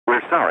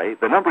We're sorry,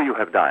 the number you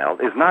have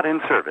dialed is not in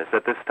service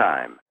at this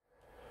time.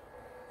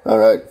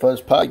 Alright,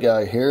 Fuzz Pie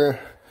Guy here.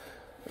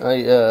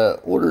 I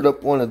ordered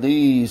up one of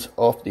these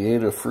off the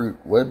Adafruit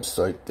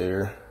website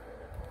there.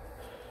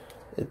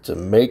 It's a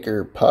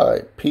Maker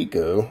Pi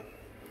Pico.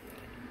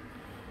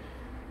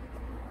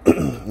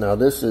 Now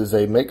this is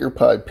a Maker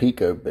Pi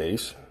Pico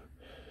base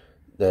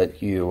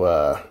that you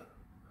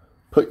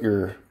put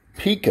your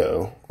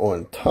Pico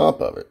on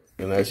top of it.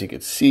 And as you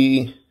can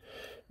see,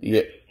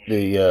 the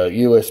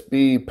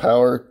USB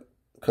power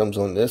comes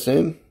on this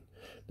end.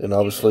 Then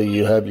obviously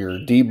you have your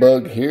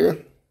debug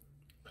here.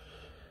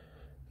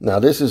 Now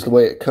this is the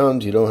way it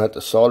comes. You don't have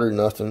to solder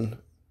nothing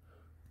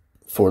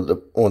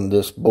on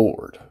this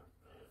board.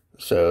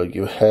 So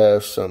you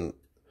have some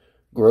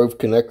Grove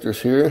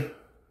connectors here,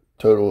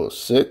 total of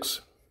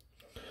 6.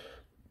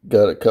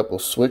 Got a couple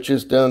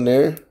switches down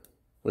there,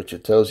 which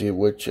it tells you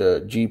which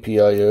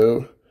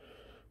GPIO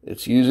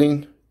it's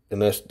using, an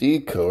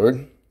SD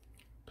card,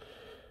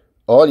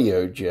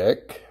 audio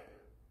jack,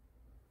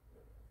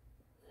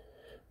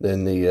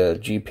 then the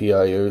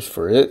GPIOs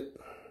for it.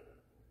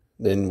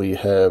 Then we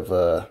have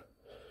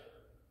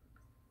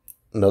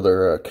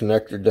another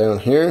connector down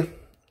here.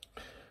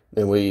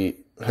 Then we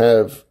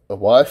have a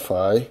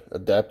Wi-Fi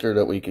adapter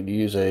that we could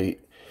use a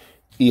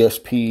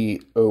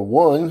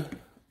ESP01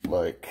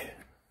 like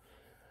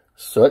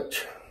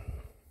such.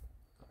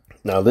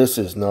 Now this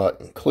is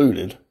not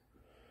included,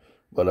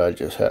 but I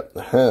just happen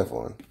to have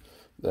one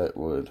that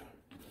would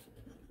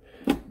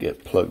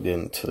get plugged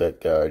into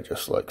that guy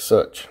just like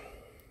such.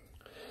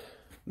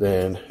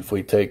 Then if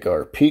we take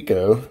our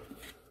Pico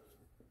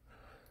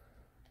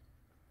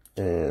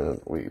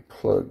and we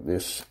plug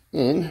this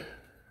in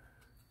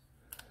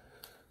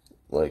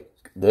like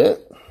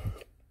that,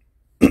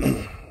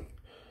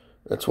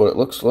 that's what it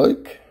looks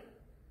like.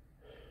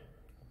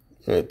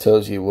 And it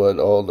tells you what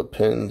all the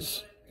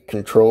pins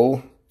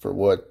control for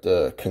what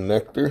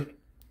connector.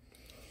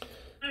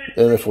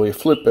 And if we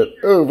flip it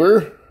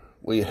over,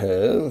 we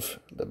have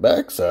the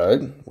back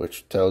side,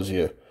 which tells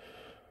you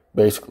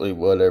basically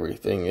what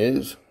everything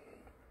is.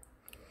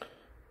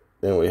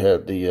 Then we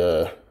have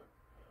the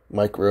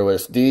micro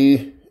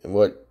SD and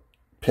what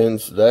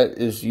pins that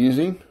is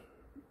using.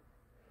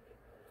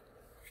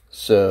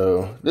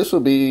 So this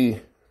will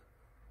be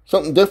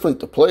something different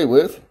to play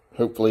with.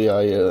 Hopefully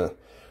I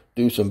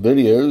do some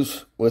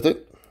videos with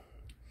it.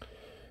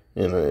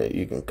 And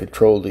you can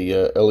control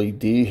the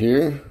LED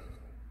here.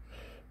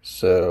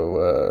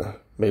 So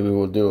maybe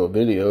we'll do a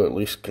video at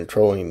least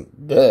controlling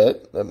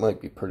that. That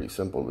might be pretty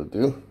simple to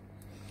do.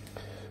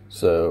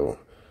 So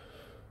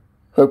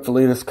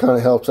hopefully this kind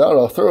of helps out.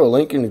 I'll throw a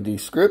link in the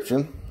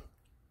description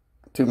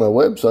to my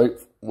website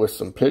with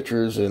some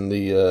pictures and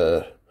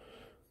the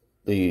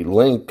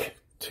link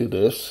to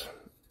this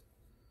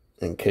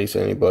in case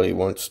anybody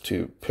wants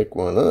to pick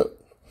one up.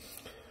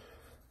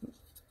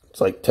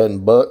 It's like 10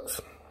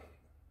 bucks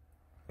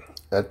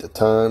at the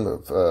time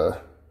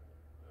of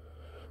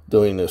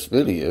doing this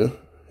video.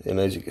 And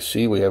as you can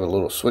see, we have a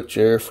little switch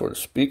there for the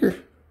speaker,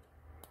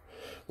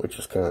 which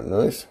is kind of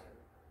nice.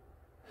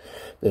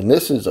 Then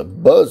this is a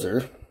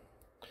buzzer,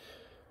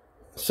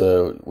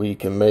 so we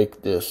can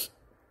make this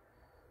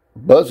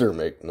buzzer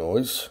make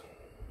noise.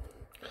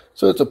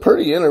 So it's a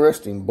pretty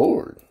interesting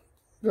board.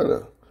 Got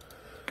a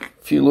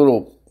few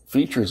little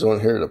features on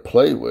here to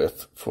play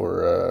with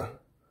for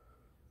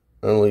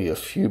only a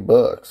few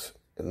bucks.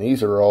 And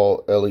these are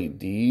all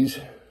LEDs,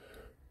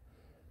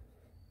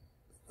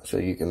 so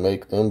you can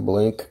make them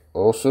blink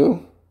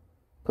also.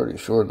 Pretty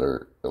sure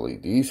they're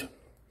LEDs.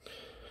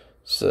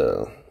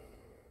 So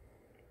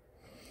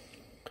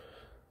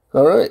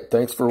alright,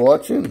 thanks for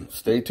watching.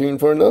 Stay tuned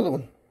for another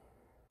one.